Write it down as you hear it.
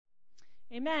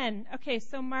Amen. Okay,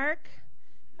 so Mark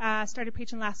started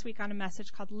preaching last week on a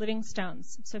message called Living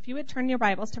Stones. So if you would turn your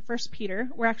Bibles to 1 Peter,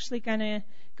 we're actually going to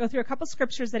go through a couple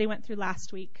scriptures that he went through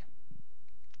last week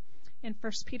in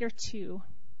 1 Peter 2.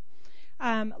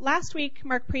 Last week,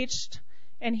 Mark preached,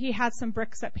 and he had some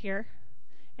bricks up here,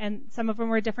 and some of them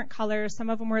were different colors. Some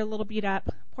of them were a little beat up.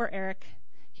 Poor Eric.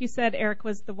 He said Eric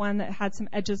was the one that had some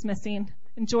edges missing,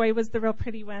 and Joy was the real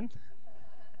pretty one.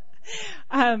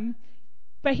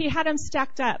 But he had them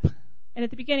stacked up. And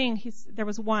at the beginning, there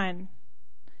was one.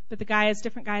 But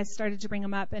different guys started to bring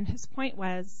them up. And his point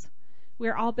was,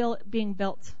 we're all being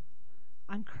built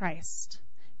on Christ.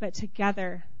 But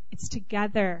together, it's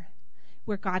together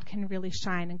where God can really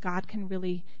shine and God can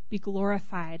really be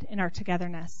glorified in our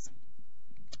togetherness.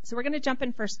 So we're going to jump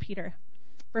in 1 Peter,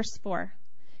 verse 4.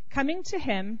 Coming to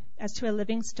him as to a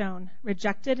living stone,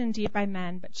 rejected indeed by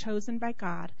men, but chosen by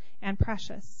God and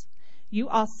precious. You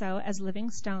also, as living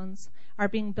stones, are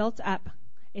being built up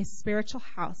a spiritual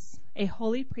house, a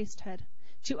holy priesthood,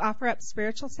 to offer up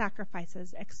spiritual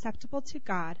sacrifices acceptable to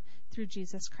God through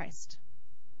Jesus Christ.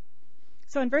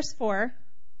 So in verse 4,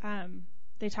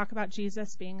 they talk about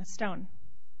Jesus being a stone.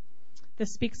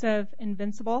 This speaks of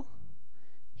invincible.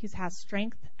 He has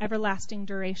strength, everlasting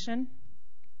duration,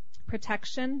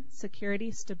 protection,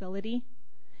 security, stability.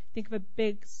 Think of a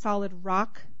big, solid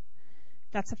rock.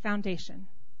 That's a foundation.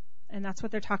 And that's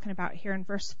what they're talking about here in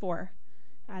verse 4.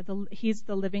 He's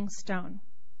the living stone.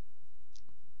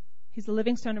 He's the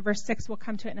living stone. In verse 6, we'll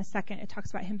come to it in a second. It talks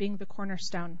about him being the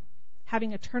cornerstone,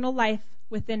 having eternal life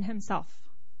within himself.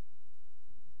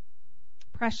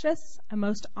 Precious, a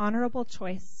most honorable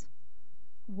choice,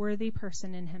 worthy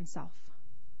person in himself.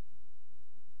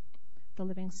 The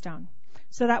living stone.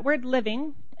 So that word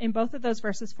living in both of those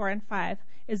verses 4 and 5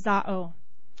 is zao.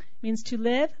 It means to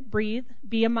live, breathe,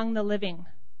 be among the living.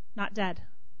 Not dead.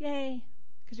 Yay.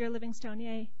 Because you're a living stone.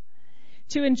 Yay.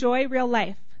 To enjoy real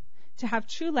life. To have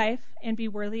true life and be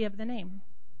worthy of the name.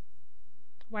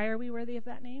 Why are we worthy of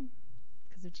that name?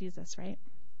 Because of Jesus, right?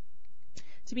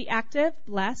 To be active,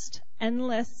 blessed,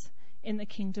 endless in the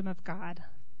kingdom of God.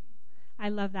 I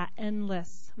love that.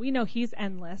 Endless. We know he's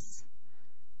endless,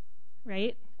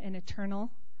 right? And eternal.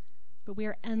 But we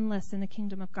are endless in the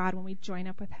kingdom of God when we join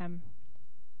up with him.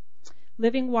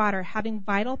 Living water, having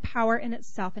vital power in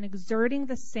itself and exerting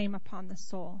the same upon the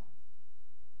soul.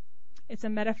 It's a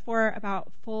metaphor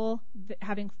about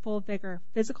having full vigor,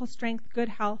 physical strength, good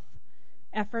health,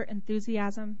 effort,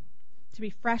 enthusiasm, to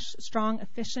be fresh, strong,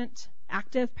 efficient,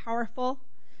 active, powerful,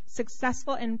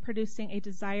 successful in producing a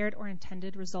desired or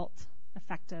intended result,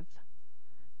 effective.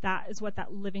 That is what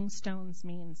that living stones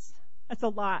means. That's a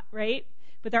lot, right?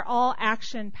 But they're all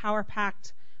action,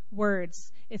 power-packed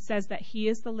words. It says that he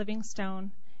is the living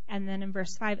stone, and then in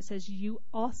verse 5 it says, you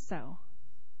also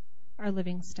are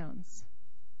living stones.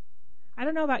 I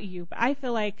don't know about you, but I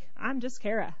feel like I'm just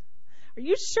Kara. Are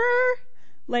you sure?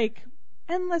 Like,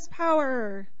 endless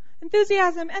power,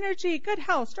 enthusiasm, energy, good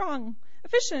health, strong,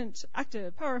 efficient,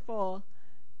 active, powerful.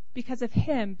 Because of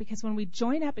him, because when we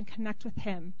join up and connect with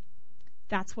him,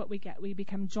 that's what we get. We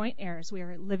become joint heirs. We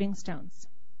are living stones.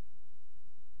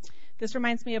 This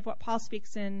reminds me of what Paul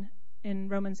speaks in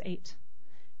Romans 8,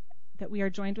 that we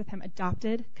are joined with him,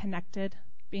 adopted, connected,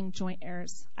 being joint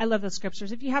heirs. I love those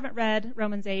scriptures. If you haven't read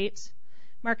Romans 8,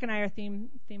 Mark and I are theme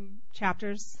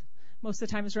chapters. Most of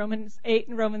the time is Romans 8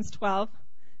 and Romans 12.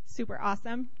 Super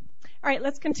awesome. All right,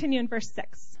 let's continue in verse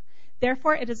 6.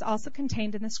 Therefore, it is also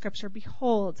contained in the scripture,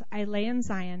 behold, I lay in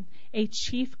Zion a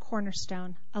chief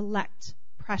cornerstone, elect,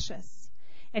 precious,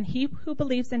 and he who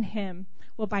believes in him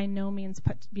will by no means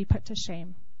be put to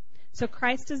shame. So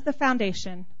Christ is the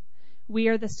foundation. We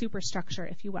are the superstructure,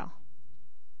 if you will.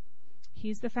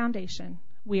 He's the foundation.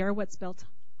 We are what's built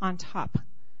on top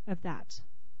of that.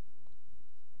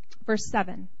 Verse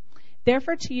 7.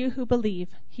 Therefore to you who believe,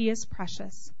 he is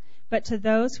precious. But to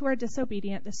those who are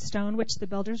disobedient, the stone which the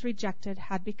builders rejected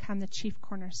had become the chief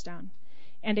cornerstone,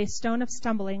 and a stone of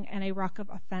stumbling and a rock of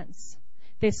offense.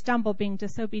 They stumble, being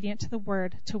disobedient to the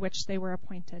word to which they were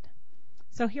appointed.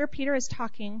 So here Peter is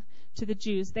talking to the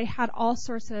Jews. They had all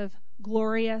sorts of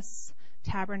glorious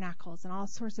tabernacles and all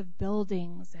sorts of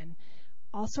buildings and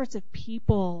all sorts of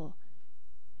people.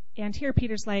 And here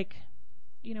Peter's like,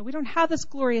 we don't have this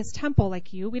glorious temple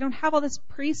like you. We don't have all this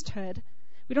priesthood.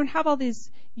 We don't have all these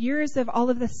years of all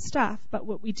of this stuff. But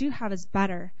what we do have is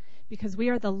better, because we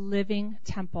are the living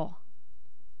temple.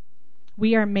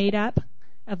 We are made up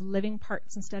of living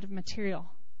parts instead of material.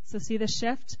 So see the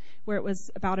shift where it was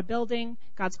about a building,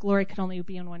 God's glory could only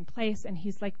be in one place, and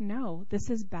he's like, no, this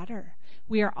is better.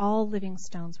 We are all living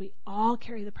stones. We all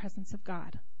carry the presence of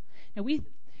God. Now we've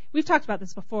talked about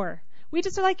this before. We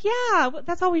just are like, yeah,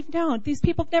 that's all we've known. These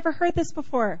people have never heard this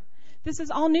before. This is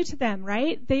all new to them,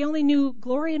 right? They only knew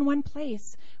glory in one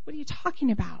place. What are you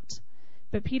talking about?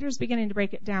 But Peter's beginning to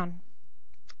break it down.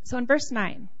 So in verse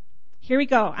 9, here we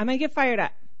go. I'm going to get fired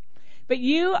up. But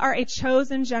you are a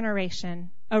chosen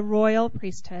generation, a royal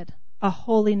priesthood, a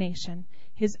holy nation,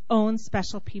 his own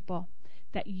special people,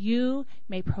 that you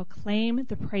may proclaim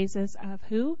the praises of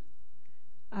who?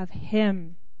 Of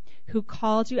him who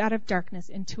called you out of darkness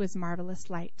into his marvelous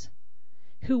light,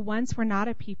 who once were not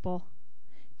a people,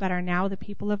 but are now the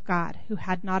people of God, who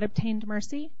had not obtained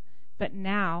mercy, but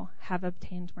now have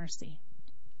obtained mercy.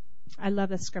 I love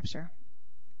this scripture.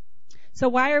 So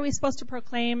why are we supposed to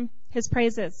proclaim his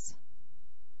praises?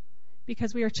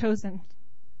 Because we are chosen.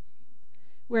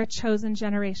 We're a chosen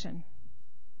generation,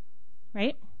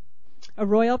 right? A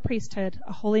royal priesthood,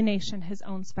 a holy nation, his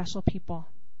own special people.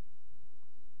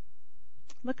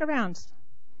 Look around.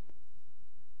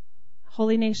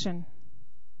 Holy nation,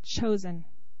 chosen,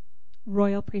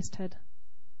 royal priesthood.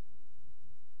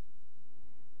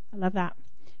 I love that.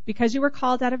 Because you were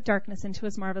called out of darkness into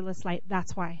his marvelous light,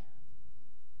 that's why.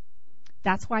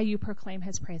 That's why you proclaim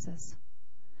his praises.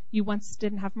 You once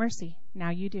didn't have mercy. Now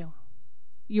you do.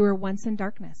 You were once in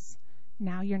darkness.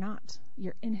 Now you're not.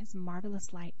 You're in his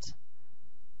marvelous light.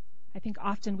 I think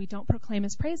often we don't proclaim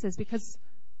his praises because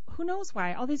who knows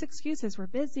why? All these excuses. We're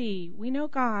busy. We know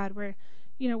God. We're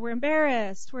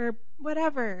embarrassed. We're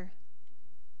whatever.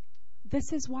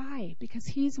 This is why. Because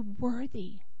he's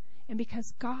worthy. And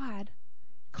because God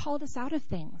called us out of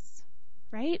things.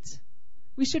 Right?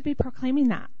 We should be proclaiming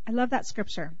that. I love that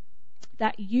scripture.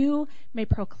 That you may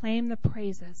proclaim the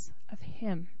praises of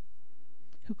him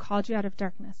who called you out of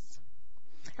darkness.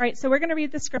 All right, so we're going to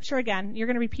read the scripture again. You're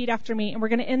going to repeat after me, and we're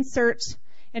going to insert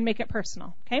and make it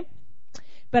personal, okay?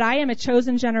 But I am a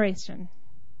chosen generation,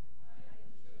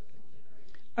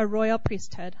 a royal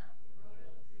priesthood,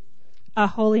 a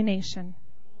holy nation,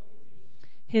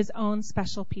 his own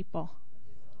special people,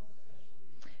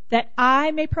 that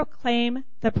I may proclaim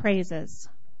the praises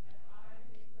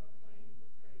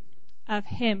of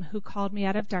him who called me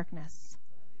out of darkness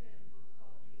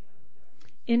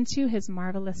into his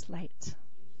marvelous light,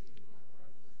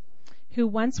 who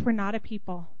once were not a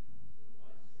people,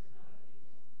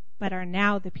 but are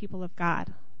now the people of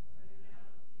God,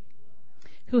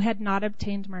 who had not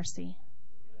obtained mercy,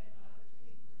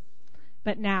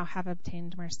 but now have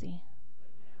obtained mercy.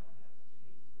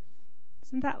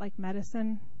 Isn't that like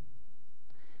medicine?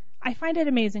 I find it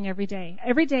amazing every day.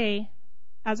 Every day,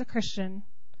 as a Christian,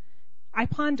 I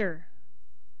ponder,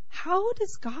 how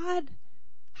does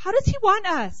he want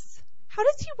us? How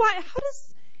does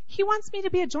he wants me to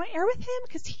be a joint heir with him?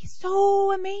 Because he's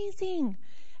so amazing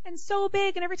and so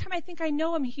big. And every time I think I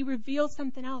know him, he reveals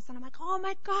something else. And I'm like, oh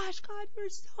my gosh, God, you're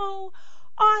so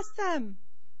awesome.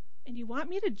 And you want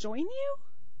me to join you?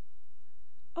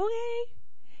 Okay.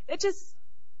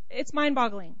 It's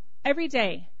mind-boggling every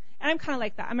day. And I'm kind of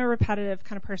like that. I'm a repetitive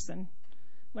kind of person.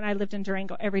 When I lived in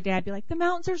Durango, every day I'd be like, the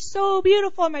mountains are so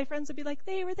beautiful. And my friends would be like,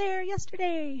 they were there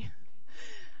yesterday.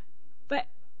 But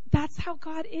that's how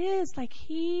God is. Like,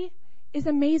 he is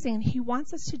amazing. He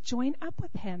wants us to join up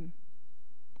with him.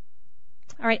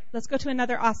 All right, let's go to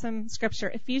another awesome scripture.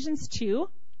 Ephesians 2,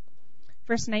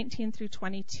 verse 19 through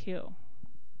 22.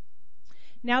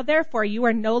 Now, therefore, you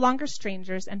are no longer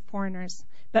strangers and foreigners,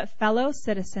 but fellow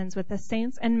citizens with the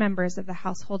saints and members of the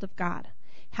household of God,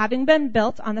 having been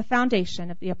built on the foundation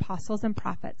of the apostles and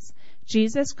prophets,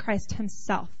 Jesus Christ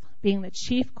himself being the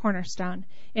chief cornerstone,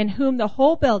 in whom the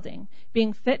whole building,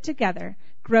 being fit together,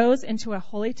 grows into a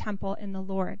holy temple in the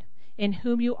Lord, in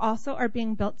whom you also are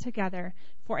being built together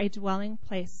for a dwelling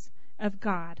place of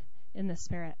God in the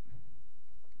Spirit.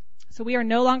 So we are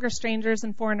no longer strangers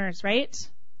and foreigners, right?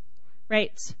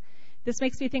 Right. This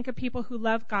makes me think of people who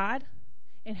love God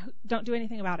and who don't do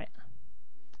anything about it.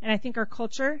 And I think our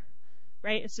culture,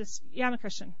 right, it's just, yeah, I'm a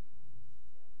Christian.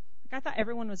 Like, I thought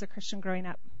everyone was a Christian growing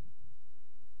up.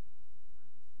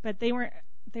 But they weren't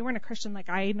a Christian like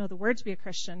I know the word to be a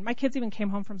Christian. My kids even came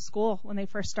home from school when they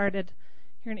first started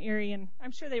here in Erie, and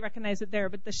I'm sure they recognize it there,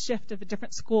 but the shift of a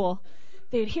different school,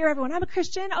 they'd hear everyone, I'm a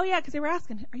Christian. Oh, yeah, because they were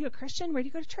asking, are you a Christian? Where do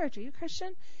you go to church? Are you a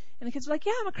Christian? And the kids were like,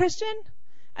 yeah, I'm a Christian.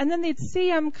 And then they'd see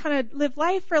them kind of live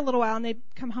life for a little while, and they'd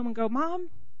come home and go, Mom,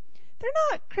 they're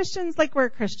not Christians like we're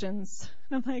Christians.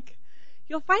 And I'm like,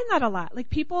 you'll find that a lot. Like,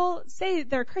 people say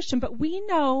they're a Christian, but we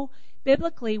know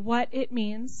biblically what it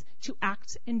means to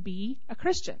act and be a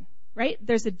Christian, right?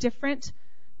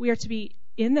 We are to be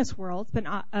in this world, but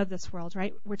not of this world,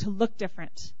 right? We're to look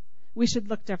different. We should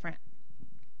look different.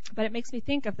 But it makes me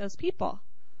think of those people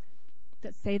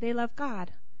that say they love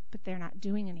God, but they're not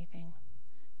doing anything.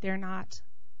 They're not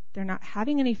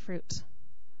having any fruit.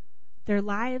 Their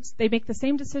lives, they make the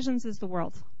same decisions as the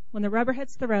world. When the rubber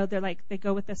hits the road, they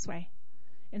go with this way.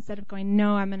 Instead of going,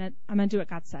 no, I'm gonna do what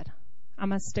God said. I'm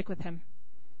gonna stick with him.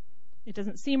 It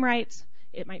doesn't seem right.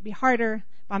 It might be harder,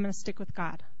 but I'm gonna stick with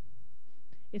God.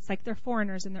 It's like they're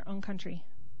foreigners in their own country.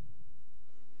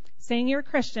 Saying you're a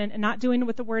Christian and not doing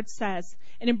what the word says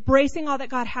and embracing all that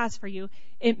God has for you,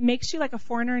 it makes you like a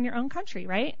foreigner in your own country,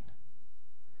 right?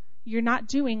 You're not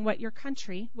doing what your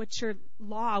country, what your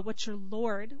law, what your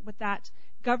Lord, what that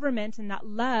government and that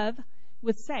love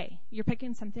would say. You're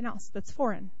picking something else that's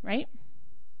foreign, right?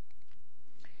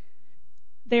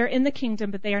 They are in the kingdom,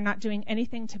 but they are not doing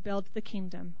anything to build the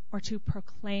kingdom or to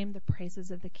proclaim the praises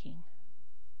of the King.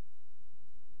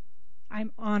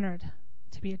 I'm honored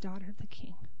to be a daughter of the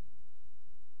King.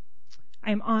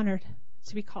 I am honored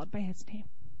to be called by his name.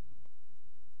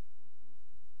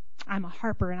 I'm a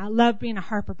harper, and I love being a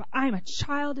harper, but I'm a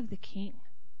child of the King.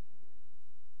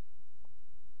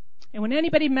 And when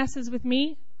anybody messes with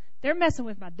me, they're messing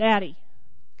with my daddy,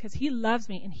 because he loves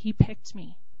me and he picked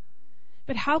me.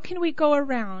 But how can we go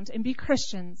around and be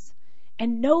Christians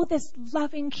and know this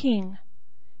loving King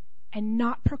and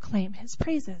not proclaim his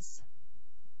praises?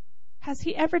 Has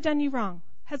he ever done you wrong?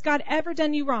 Has God ever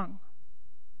done you wrong?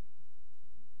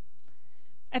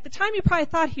 At the time, you probably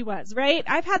thought he was, right?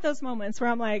 I've had those moments where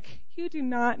I'm like, you do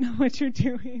not know what you're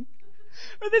doing.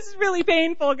 Or this is really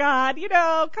painful, God.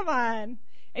 Come on.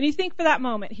 And you think for that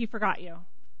moment he forgot you.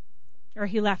 Or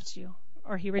he left you.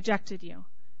 Or he rejected you.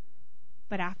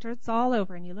 But after it's all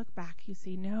over and you look back, you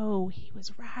see, no, he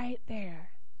was right there.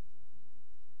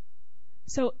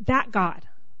 So that God,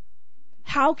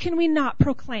 how can we not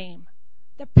proclaim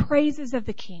the praises of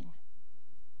the King?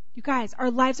 You guys, our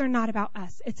lives are not about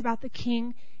us. It's about the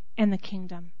King and the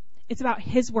kingdom. It's about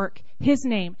his work, his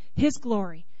name, his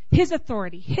glory, his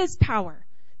authority, his power.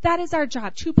 That is our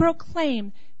job, to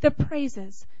proclaim the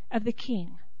praises of the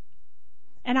King.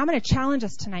 And I'm going to challenge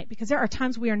us tonight because there are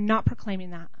times we are not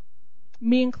proclaiming that.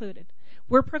 Me included.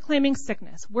 We're proclaiming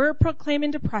sickness. We're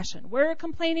proclaiming depression. We're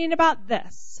complaining about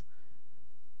this.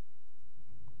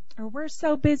 Or we're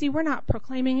so busy we're not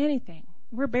proclaiming anything.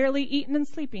 We're barely eating and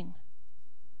sleeping.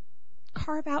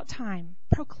 Carve out time.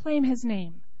 Proclaim his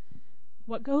name.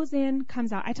 What goes in,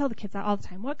 comes out. I tell the kids that all the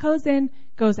time. What goes in,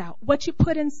 goes out. What you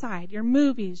put inside, your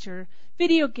movies, your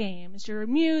video games, your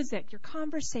music, your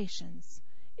conversations,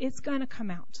 it's going to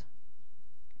come out.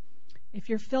 If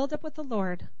you're filled up with the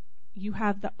Lord, you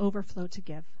have the overflow to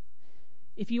give.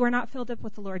 If you are not filled up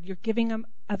with the Lord, you're giving him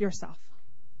of yourself.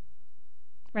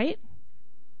 Right?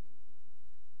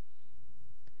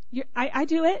 I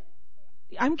do it.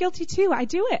 I'm guilty too. I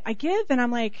do it. I give and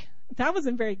I'm like, that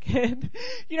wasn't very good.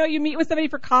 You meet with somebody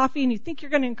for coffee and you think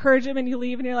you're going to encourage them and you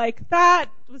leave and you're like, that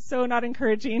was so not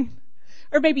encouraging.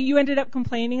 Or maybe you ended up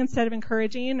complaining instead of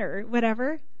encouraging or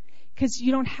whatever because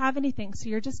you don't have anything. So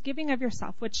you're just giving of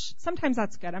yourself, which sometimes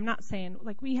that's good. I'm not saying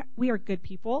we are good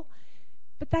people,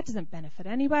 but that doesn't benefit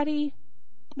anybody.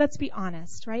 Let's be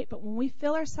honest, right? But when we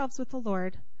fill ourselves with the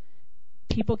Lord,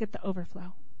 people get the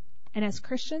overflow. And as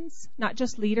Christians, not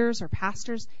just leaders or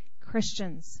pastors,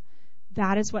 Christians,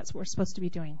 that is what we're supposed to be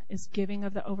doing, is giving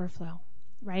of the overflow,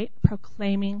 right?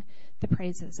 Proclaiming the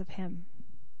praises of him.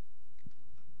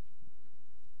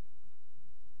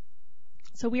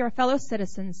 So we are fellow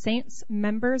citizens, saints,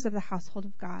 members of the household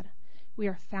of God. We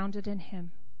are founded in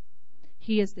him.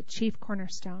 He is the chief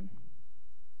cornerstone.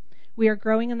 We are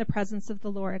growing in the presence of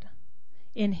the Lord.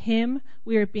 In him,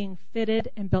 we are being fitted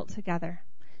and built together.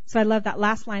 So I love that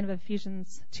last line of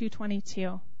Ephesians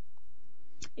 2:22.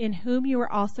 In whom you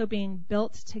are also being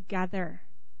built together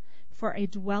for a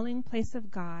dwelling place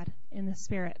of God in the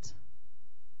Spirit.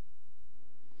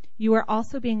 You are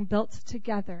also being built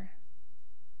together.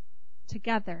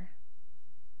 Together.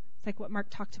 It's like what Mark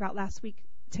talked about last week.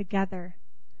 Together.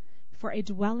 For a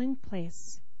dwelling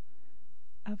place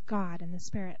of God in the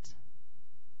Spirit.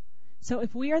 So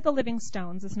if we are the living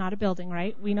stones, it's not a building,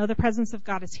 right? We know the presence of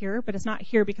God is here, but it's not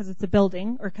here because it's a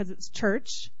building or because it's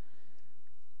church.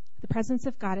 The presence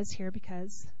of God is here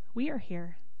because we are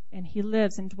here and he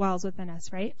lives and dwells within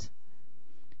us, right?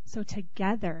 So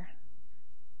together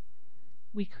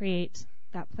we create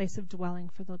that place of dwelling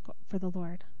for the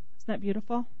Lord. Isn't that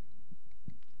beautiful?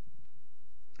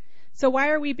 So why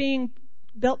are we being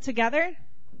built together?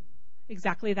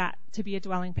 Exactly that, to be a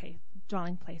dwelling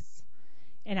place.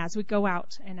 And as we go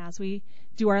out and as we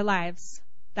do our lives,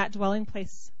 that dwelling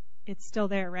place, it's still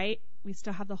there, right? We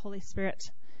still have the Holy Spirit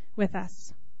with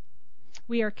us.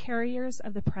 We are carriers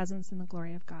of the presence and the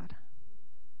glory of God.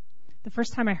 The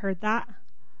first time I heard that,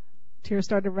 tears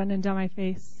started running down my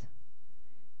face.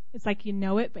 It's like you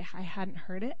know it, but I hadn't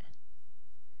heard it.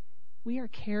 We are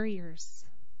carriers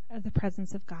of the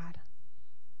presence of God.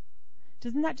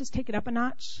 Doesn't that just take it up a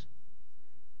notch?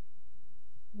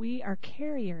 We are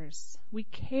carriers. We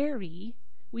carry,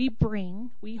 we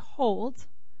bring, we hold,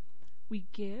 we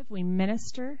give, we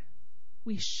minister,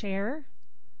 we share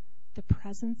the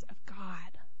presence of God.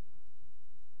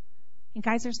 And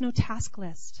guys, there's no task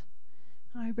list.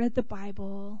 Oh, I read the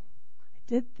Bible. I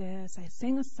did this. I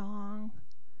sang a song.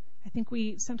 I think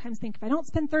we sometimes think if I don't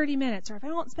spend 30 minutes or if I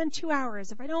don't spend 2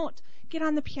 hours, if I don't get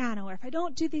on the piano or if I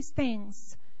don't do these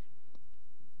things,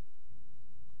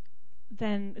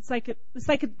 then it's like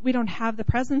we don't have the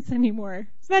presence anymore.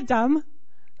 Isn't that dumb?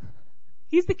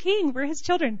 He's the king. We're his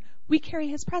children. We carry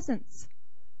his presence.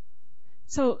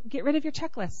 So get rid of your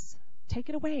checklists. Take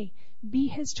it away. Be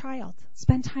his child.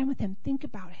 Spend time with him. Think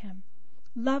about him.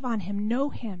 Love on him. Know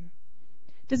him.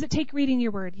 Does it take reading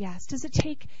your word? Yes. Does it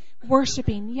take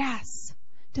worshiping? Yes.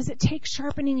 Does it take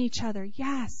sharpening each other?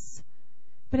 Yes.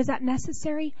 But is that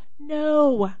necessary?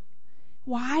 No.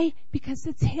 Why? Because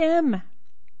it's him.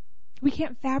 We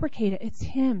can't fabricate it. It's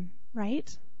him,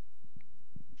 right?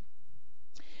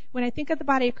 When I think of the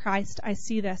body of Christ, I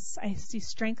see this. I see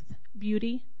strength,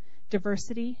 beauty,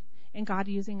 diversity, and God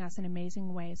using us in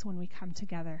amazing ways when we come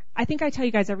together. I think I tell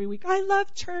you guys every week, I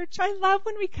love church. I love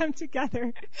when we come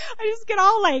together. I just get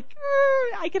all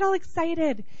I get all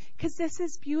excited because this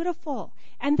is beautiful.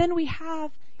 And then we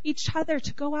have each other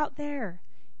to go out there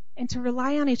and to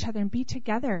rely on each other and be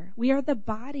together. We are the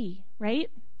body,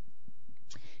 right?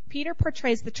 Peter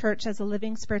portrays the church as a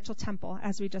living spiritual temple,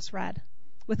 as we just read,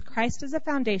 with Christ as a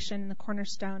foundation and the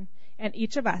cornerstone, and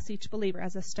each of us, each believer,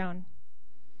 as a stone.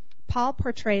 Paul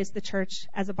portrays the church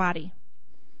as a body,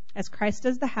 as Christ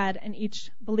as the head and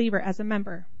each believer as a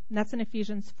member. And that's in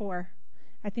Ephesians 4.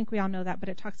 I think we all know that, but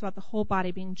it talks about the whole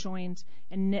body being joined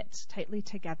and knit tightly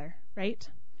together, right?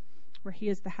 Where he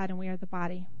is the head and we are the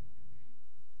body.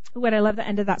 What I love the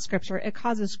end of that scripture, it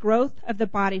causes growth of the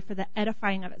body for the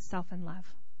edifying of itself in love.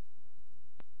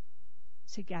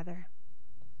 Together.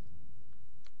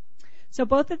 So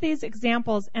both of these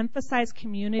examples emphasize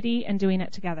community and doing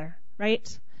it together,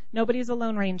 right? Nobody's a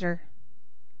lone ranger,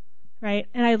 right?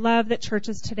 And I love that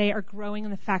churches today are growing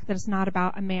in the fact that it's not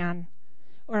about a man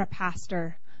or a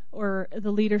pastor or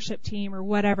the leadership team or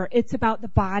whatever. It's about the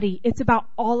body. It's about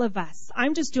all of us.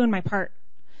 I'm just doing my part.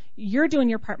 You're doing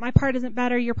your part. My part isn't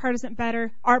better. Your part isn't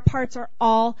better. Our parts are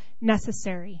all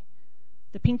necessary.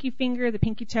 The pinky finger, the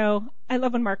pinky toe. I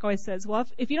love when Mark always says, well,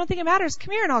 if you don't think it matters,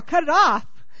 come here and I'll cut it off.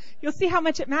 You'll see how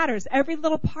much it matters. Every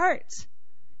little part.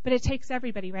 But it takes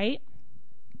everybody, right?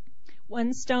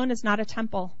 One stone is not a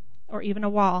temple or even a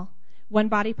wall. One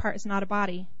body part is not a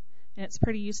body. And it's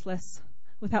pretty useless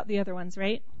without the other ones,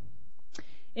 right?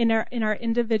 In our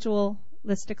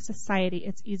individualistic society,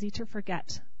 it's easy to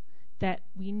forget that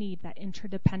we need that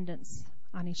interdependence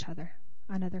on each other,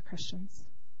 on other Christians.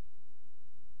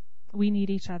 We need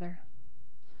each other.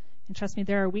 And trust me,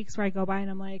 there are weeks where I go by and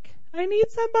I'm like, I need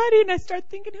somebody. And I start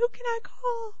thinking, who can I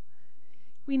call?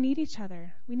 We need each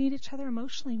other. We need each other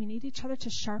emotionally. We need each other to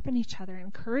sharpen each other,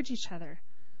 encourage each other.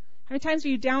 How many times are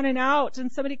you down and out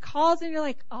and somebody calls and you're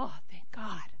like, oh, thank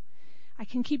God. I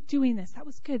can keep doing this. That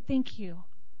was good. Thank you.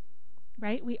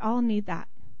 Right? We all need that.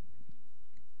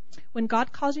 When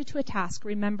God calls you to a task,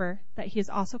 remember that he is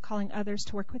also calling others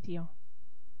to work with you.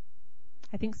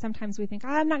 I think sometimes we think,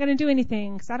 I'm not going to do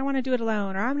anything because I don't want to do it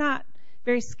alone, or I'm not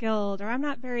very skilled, or I'm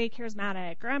not very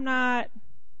charismatic, or I'm not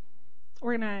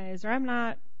organized, or I'm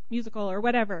not musical, or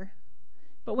whatever.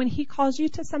 But when he calls you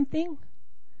to something,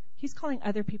 he's calling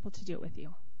other people to do it with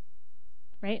you,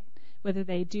 right? Whether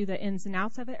they do the ins and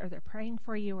outs of it, or they're praying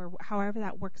for you, or however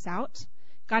that works out,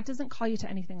 God doesn't call you to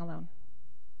anything alone,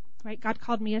 right? God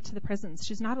called Mia to the prisons.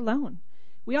 She's not alone.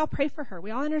 We all pray for her. We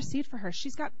all intercede for her.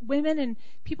 She's got women and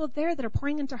people there that are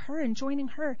pouring into her and joining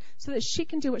her so that she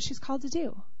can do what she's called to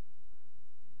do.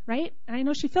 Right? And I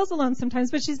know she feels alone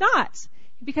sometimes, but she's not.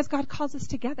 Because God calls us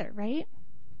together, right?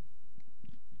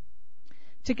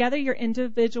 Together, your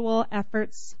individual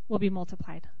efforts will be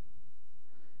multiplied.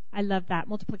 I love that.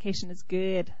 Multiplication is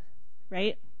good,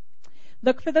 right?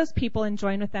 Look for those people and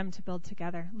join with them to build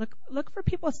together. Look for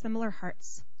people with similar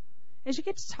hearts. As you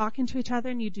get to talking to each other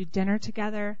and you do dinner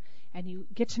together and you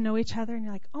get to know each other and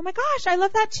you're like, oh my gosh, I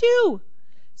love that too.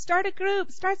 Start a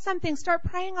group, start something, start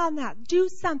praying on that, do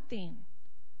something.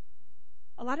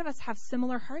 A lot of us have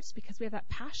similar hearts because we have that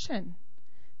passion.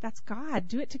 That's God.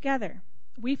 Do it together.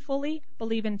 We fully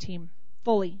believe in team.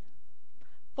 Fully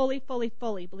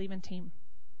believe in team.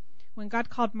 When God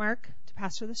called Mark to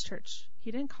pastor this church,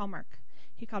 he didn't call Mark.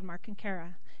 He called Mark and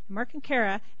Kara. And Mark and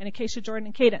Kara and Acacia, Jordan,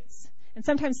 and Cadence. And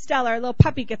sometimes Stella, our little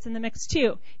puppy, gets in the mix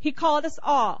too. He called us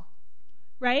all,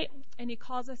 right? And he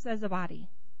calls us as a body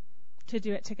to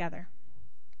do it together.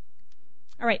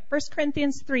 All right, 1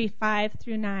 Corinthians 3, 5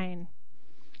 through 9.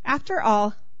 After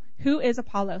all, who is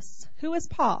Apollos? Who is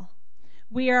Paul?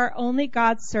 We are only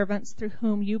God's servants through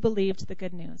whom you believed the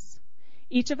good news.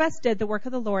 Each of us did the work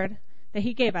of the Lord that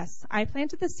he gave us. I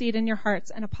planted the seed in your hearts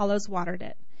and Apollos watered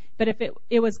it. But if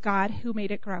it was God who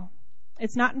made it grow.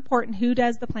 It's not important who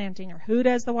does the planting or who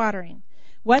does the watering.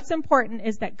 What's important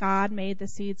is that God made the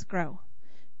seeds grow.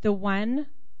 The one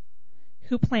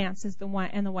who plants is the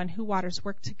one who waters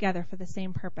work together for the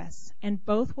same purpose, and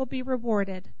both will be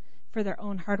rewarded for their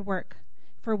own hard work,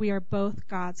 for we are both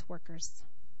God's workers.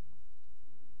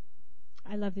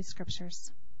 I love these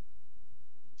scriptures.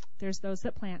 There's those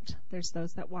that plant, there's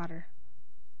those that water.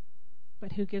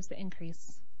 But who gives the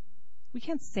increase? We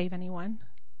can't save anyone,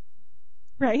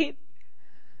 right?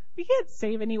 We can't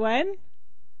save anyone.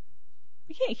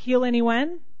 We can't heal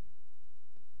anyone.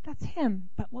 That's him.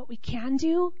 But what we can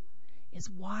do is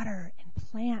water and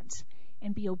plant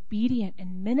and be obedient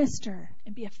and minister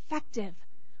and be effective.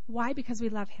 Why? Because we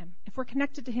love him. If we're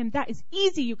connected to him, that is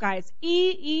easy, you guys.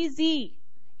 Easy.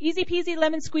 Easy peasy,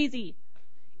 lemon squeezy.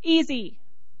 Easy.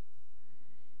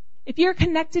 If you're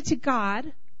connected to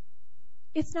God,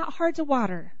 it's not hard to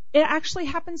water. It actually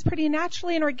happens pretty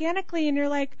naturally and organically, and you're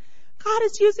like, God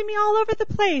is using me all over the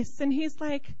place. And he's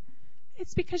like,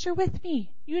 it's because you're with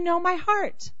me. You know my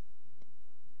heart.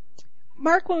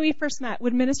 Mark, when we first met,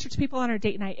 would minister to people on our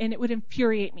date night, and it would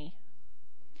infuriate me.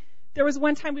 There was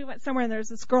one time we went somewhere, and there was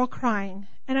this girl crying,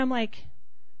 and I'm like,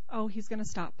 oh, he's going to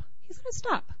stop. He's going to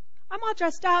stop. I'm all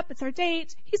dressed up. It's our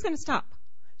date. He's going to stop.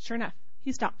 Sure enough,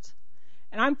 he stopped.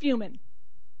 And I'm fuming,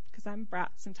 because I'm a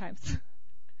brat sometimes.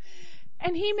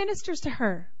 And he ministers to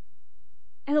her.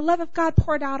 And the love of God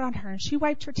poured out on her. And she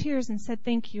wiped her tears and said,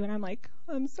 thank you. And I'm like,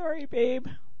 I'm sorry, babe.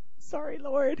 Sorry,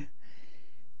 Lord.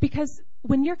 Because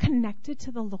when you're connected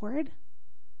to the Lord,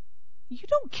 you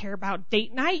don't care about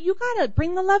date night. You got to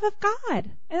bring the love of God.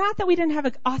 And not that we didn't have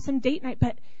an awesome date night,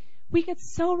 but we get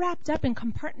so wrapped up in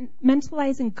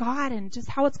compartmentalizing God and just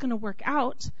how it's going to work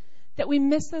out that we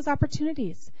miss those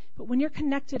opportunities. But when you're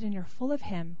connected and you're full of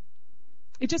him,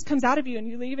 it just comes out of you and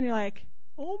you leave and you're like,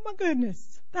 oh my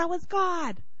goodness, that was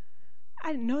God.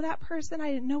 I didn't know that person.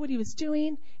 I didn't know what he was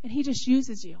doing. And he just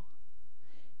uses you.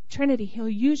 Trinity, he'll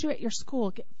use you at your school.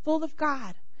 Get full of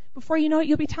God. Before you know it,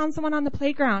 you'll be telling someone on the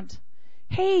playground,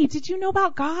 hey, did you know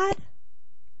about God?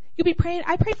 You'll be praying.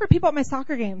 I pray for people at my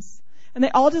soccer games. And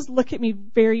they all just look at me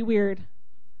very weird.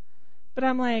 But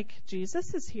I'm like,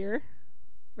 Jesus is here,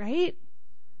 right?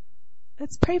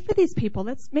 Let's pray for these people.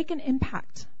 Let's make an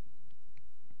impact.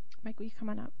 Mike, will you come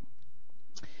on up?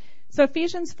 So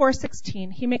Ephesians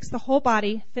 4:16, he makes the whole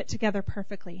body fit together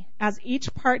perfectly. As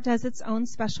each part does its own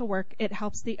special work, it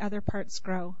helps the other parts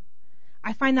grow.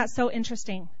 I find that so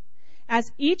interesting.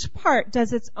 As each part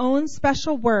does its own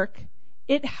special work,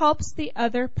 it helps the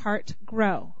other part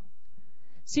grow.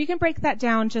 So you can break that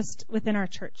down just within our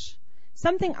church.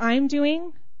 Something I'm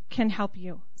doing can help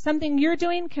you. Something you're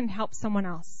doing can help someone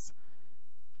else.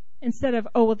 Instead of,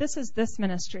 oh, well, this is this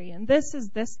ministry, and this is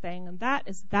this thing, and that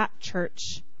is that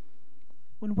church.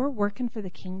 When we're working for the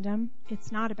kingdom,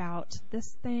 it's not about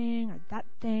this thing,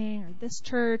 or this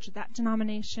church, or that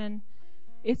denomination.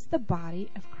 It's the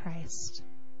body of Christ.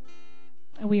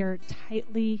 And we are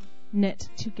tightly knit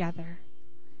together.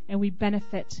 And we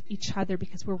benefit each other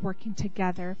because we're working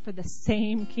together for the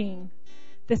same King,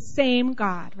 the same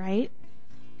God, right?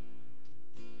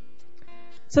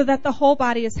 So that the whole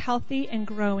body is healthy and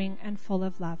growing and full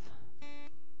of love.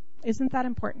 Isn't that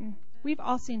important? We've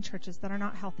all seen churches that are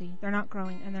not healthy, they're not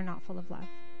growing, and they're not full of love.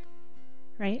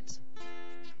 Right?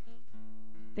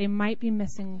 They might be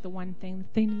missing the one thing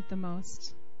that they need the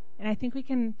most. And I think we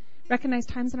can recognize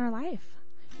times in our life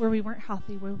where we weren't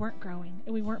healthy, we weren't growing,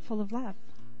 and we weren't full of love.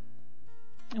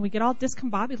 And we get all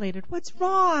discombobulated. What's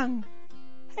wrong?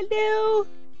 Hello?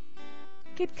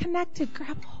 Get connected.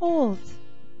 Grab hold.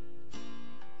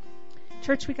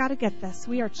 Church, we got to get this.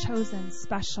 We are chosen,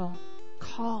 special,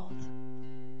 called.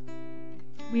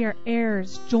 We are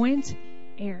heirs, joint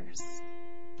heirs.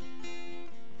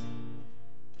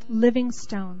 Living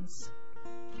stones.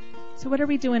 So what are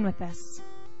we doing with this?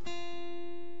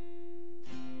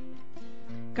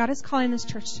 God is calling this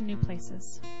church to new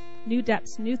places, new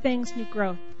depths, new things, new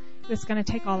growth. It's going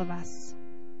to take all of us.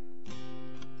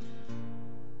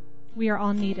 We are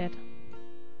all needed.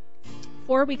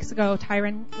 4 weeks ago,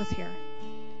 Tyron was here,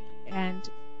 and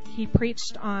he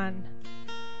preached on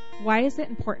why is it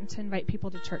important to invite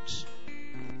people to church.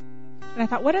 And I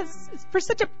thought, what is, for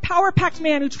such a power-packed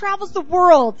man who travels the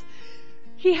world,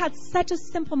 He had such a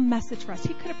simple message for us.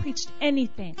 He could have preached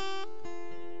anything.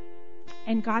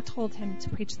 And God told him to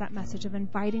preach that message of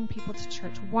inviting people to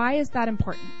church. Why is that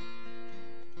important?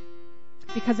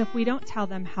 Because if we don't tell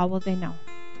them, how will they know?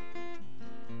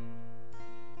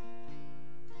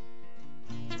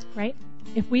 Right?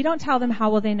 If we don't tell them, how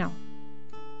will they know?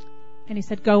 And he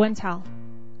said, go and tell.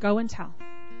 Go and tell.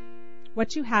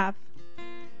 What you have,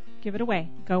 give it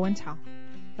away. Go and tell.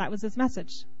 That was his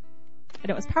message. And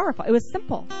it was powerful. It was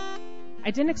simple.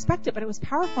 I didn't expect it, but it was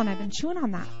powerful, and I've been chewing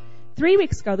on that. 3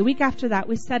 weeks ago, the week after that,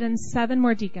 we set in 7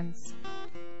 more deacons.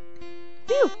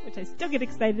 Whew, which I still get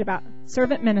excited about.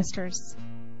 Servant ministers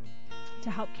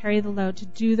to help carry the load, to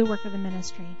do the work of the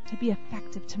ministry, to be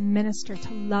effective, to minister,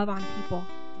 to love on people,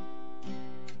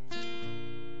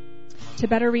 to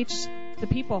better reach the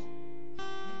people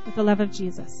with the love of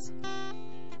Jesus.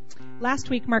 Last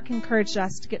week, Mark encouraged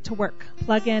us to get to work,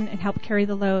 plug in, and help carry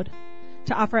the load,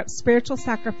 to offer up spiritual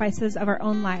sacrifices of our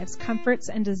own lives, comforts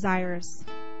and desires,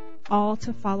 all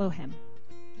to follow him.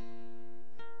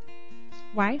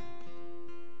 Why?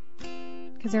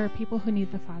 Because there are people who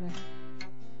need the Father.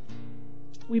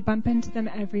 We bump into them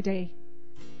every day.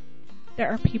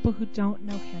 There are people who don't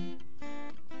know him.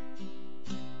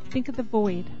 Think of the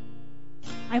void.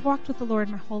 I've walked with the Lord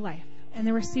my whole life, and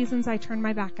there were seasons I turned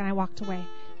my back and I walked away,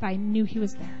 but I knew he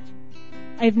was there.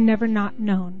 I've never not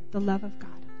known the love of God.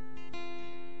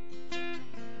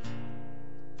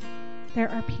 There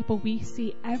are people we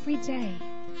see every day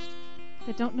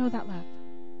that don't know that love.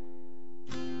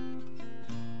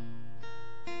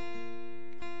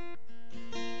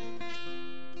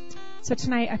 So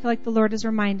tonight, I feel like the Lord is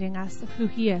reminding us of who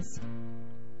he is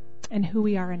and who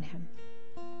we are in him.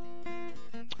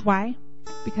 Why?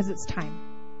 Because it's time.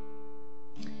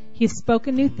 He's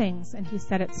spoken new things, and he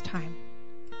said it's time.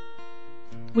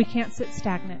 We can't sit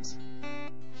stagnant.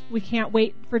 We can't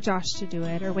wait for Josh to do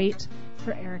it or wait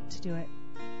for Eric to do it.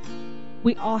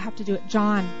 We all have to do it.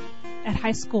 John, at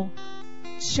high school,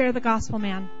 share the gospel,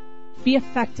 man. Be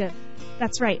effective.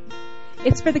 That's right.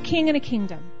 It's for the king and a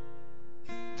kingdom.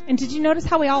 And did you notice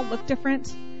how we all look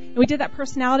different? And we did that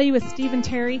personality with Steve and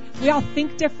Terry. We all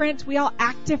think different. We all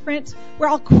act different. We're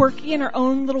all quirky in our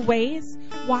own little ways.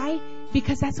 Why?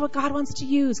 Because that's what God wants to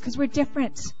use, because we're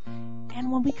different.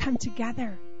 And when we come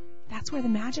together, that's where the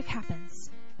magic happens.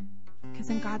 Because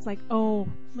then God's like, oh,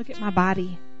 look at my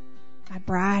body, my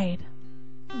bride.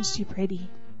 Isn't she pretty?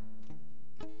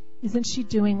 Isn't she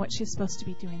doing what she's supposed to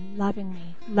be doing? Loving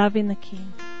me, loving the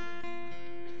King.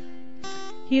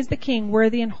 He is the King,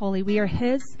 worthy and holy. We are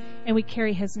his, and we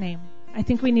carry his name. I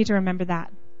think we need to remember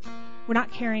that. We're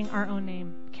not carrying our own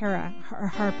name, Kara or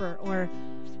Harper or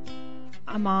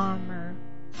a mom or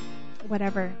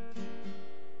whatever.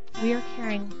 We are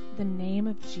carrying the name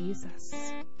of Jesus.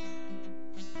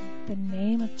 The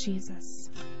name of Jesus.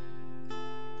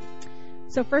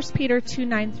 So 1 Peter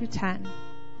 2:9 through 10.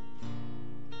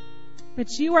 But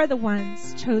you are the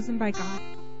ones chosen by God,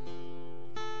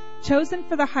 chosen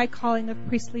for the high calling of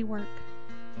priestly work,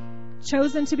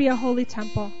 chosen to be a holy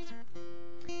temple,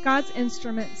 God's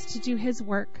instruments to do his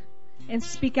work and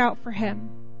speak out for him,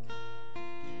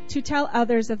 to tell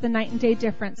others of the night and day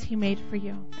difference he made for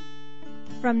you,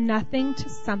 from nothing to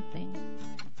something,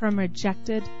 from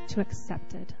rejected to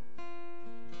accepted.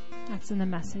 That's in the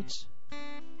Message.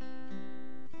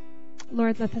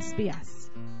 Lord, let this be us.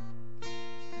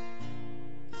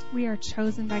 We are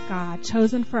chosen by God,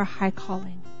 chosen for a high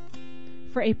calling,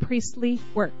 for a priestly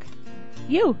work.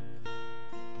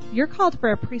 You're called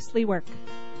for a priestly work.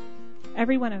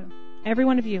 Every one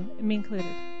of you, me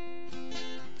included.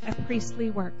 A priestly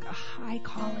work, a high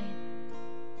calling.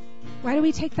 Why do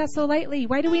we take that so lightly?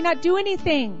 Why do we not do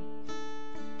anything?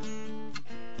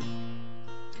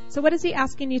 So what is he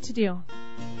asking you to do?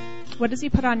 What does he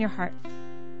put on your heart?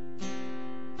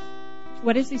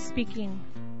 What is he speaking?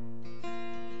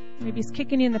 Maybe he's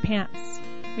kicking you in the pants.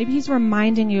 Maybe he's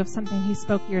reminding you of something he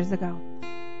spoke years ago.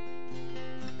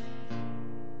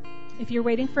 If you're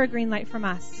waiting for a green light from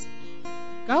us,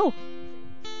 go.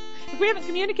 If we haven't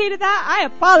communicated that, I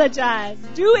apologize.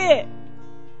 Do it.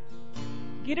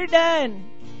 Get her done.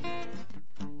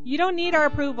 You don't need our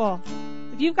approval.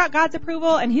 If you've got God's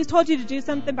approval and he's told you to do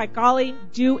something, by golly,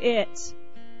 do it.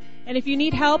 And if you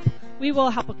need help, we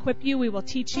will help equip you. We will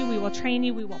teach you. We will train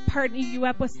you. We will partner you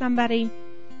up with somebody.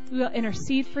 We will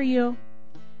intercede for you.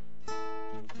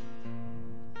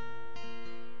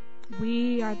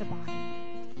 We are the body.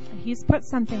 And he's put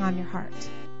something on your heart.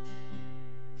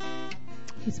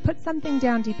 He's put something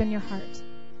down deep in your heart.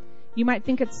 You might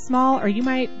think it's small, or you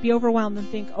might be overwhelmed and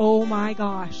think, oh my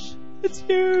gosh, it's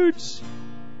huge.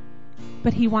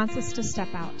 But he wants us to step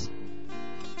out.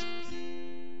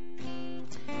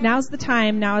 Now's the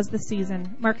time. Now is the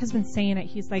season. Mark has been saying it.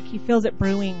 He's like, he feels it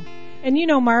brewing. And you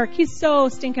know Mark, he's so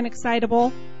stinking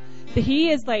excitable. But he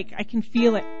is like, I can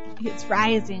feel it. It's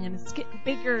rising and it's getting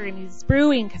bigger and he's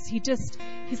brewing because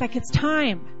he's like, it's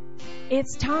time.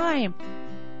 It's time.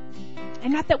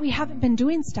 And not that we haven't been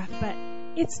doing stuff, but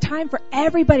it's time for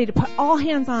everybody to put all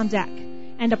hands on deck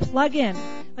and to plug in.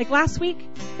 Like last week,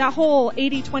 that whole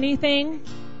 80-20 thing,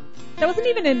 that wasn't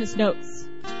even in his notes.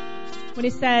 When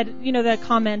he said, you know, the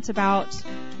comment about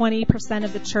 20%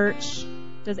 of the church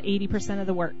does 80% of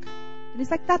the work. And he's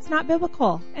like, that's not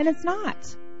biblical. And it's not.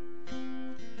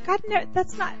 God, no,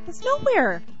 that's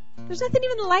nowhere. There's nothing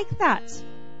even like that.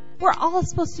 We're all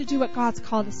supposed to do what God's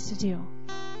called us to do.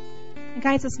 And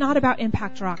guys, it's not about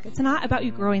Impact Rock. It's not about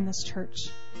you growing this church.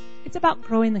 It's about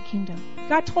growing the kingdom.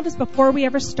 God told us before we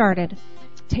ever started,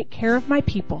 take care of my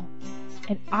people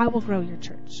and I will grow your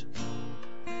church.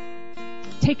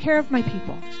 Take care of my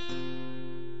people.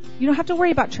 You don't have to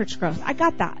worry about church growth. I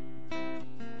got that.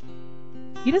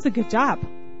 He does a good job.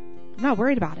 I'm not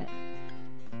worried about it.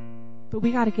 But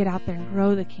we got to get out there and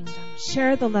grow the kingdom.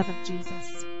 Share the love of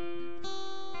Jesus.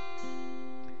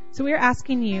 So we are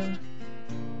asking you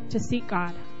to seek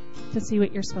God, to see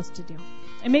what you're supposed to do.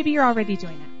 And maybe you're already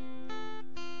doing it.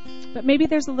 But maybe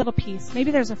there's a little piece.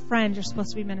 Maybe there's a friend you're supposed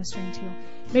to be ministering to.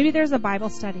 Maybe there's a Bible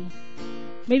study.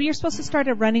 Maybe you're supposed to start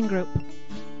a running group.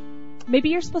 Maybe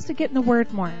you're supposed to get in the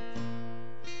Word more.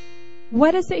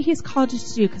 What is it He's called you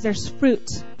to do? Because there's fruit.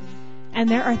 And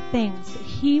there are things that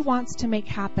He wants to make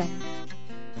happen.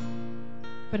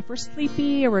 But if we're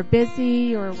sleepy or we're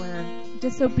busy or we're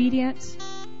disobedient,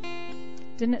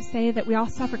 didn't it say that we all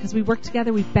suffer because we work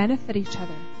together, we benefit each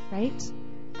other, right?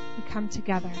 We come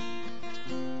together.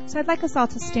 So I'd like us all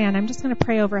to stand. I'm just going to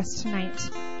pray over us tonight.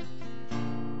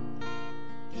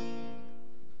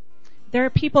 There are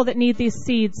people that need these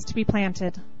seeds to be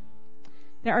planted.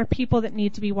 There are people that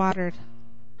need to be watered.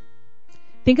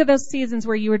 Think of those seasons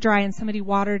where you were dry and somebody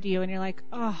watered you and you're like,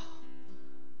 oh.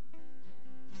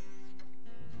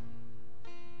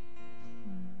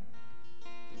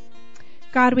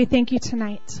 God, we thank you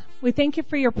tonight. We thank you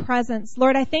for your presence.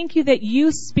 Lord, I thank you that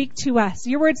you speak to us.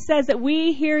 Your word says that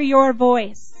we hear your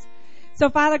voice. So,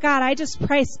 Father God, I just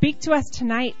pray, speak to us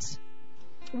tonight.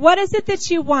 What is it that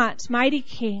you want, mighty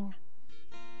King?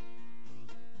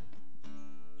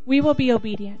 We will be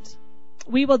obedient.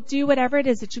 We will do whatever it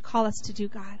is that you call us to do,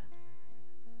 God.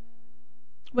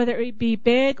 Whether it be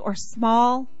big or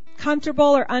small,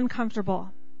 comfortable or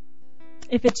uncomfortable.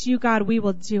 If it's you, God, we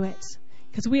will do it.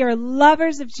 Because we are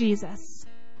lovers of Jesus.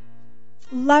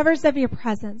 Lovers of your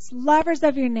presence. Lovers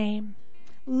of your name.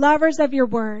 Lovers of your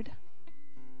word.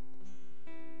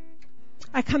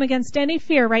 I come against any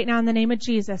fear right now in the name of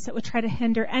Jesus that would try to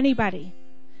hinder anybody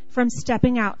from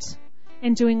stepping out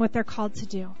and doing what they're called to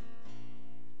do.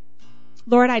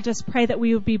 Lord, I just pray that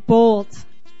we would be bold,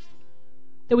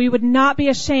 that we would not be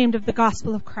ashamed of the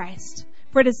gospel of Christ,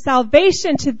 for it is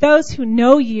salvation to those who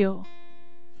know you.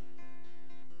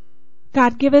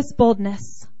 God, give us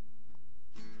boldness.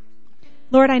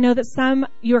 Lord, I know that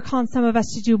you are calling some of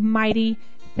us to do mighty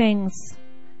things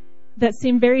that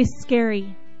seem very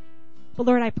scary. But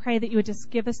Lord, I pray that you would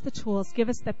just give us the tools, give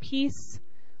us the peace,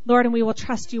 Lord, and we will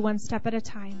trust you one step at a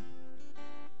time.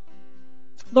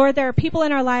 Lord, there are people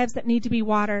in our lives that need to be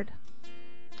watered.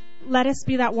 Let us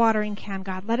be that watering can,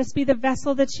 God. Let us be the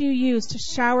vessel that you use to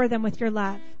shower them with your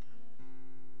love.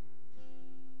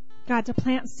 God, to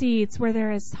plant seeds where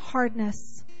there is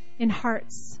hardness in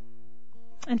hearts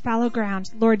and fallow ground.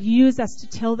 Lord, use us to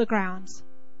till the ground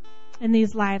in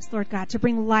these lives, Lord God, to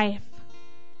bring life,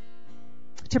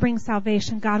 to bring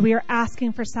salvation. God, we are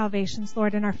asking for salvations,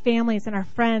 Lord, in our families, in our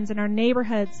friends, in our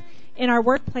neighborhoods, in our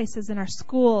workplaces, in our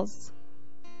schools,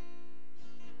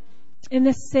 in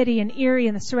this city, in Erie,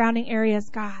 and the surrounding areas,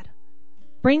 God.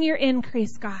 Bring your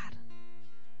increase, God.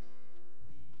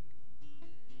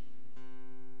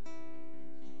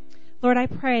 Lord, I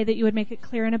pray that you would make it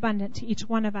clear and abundant to each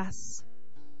one of us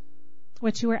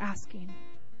what you are asking.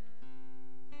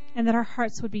 And that our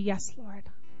hearts would be, yes, Lord.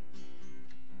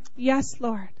 Yes,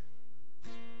 Lord.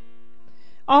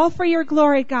 All for your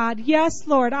glory, God. Yes,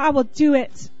 Lord, I will do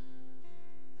it.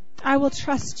 I will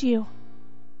trust you.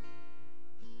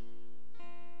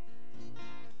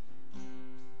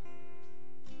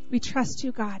 We trust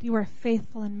you, God. You are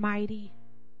faithful and mighty.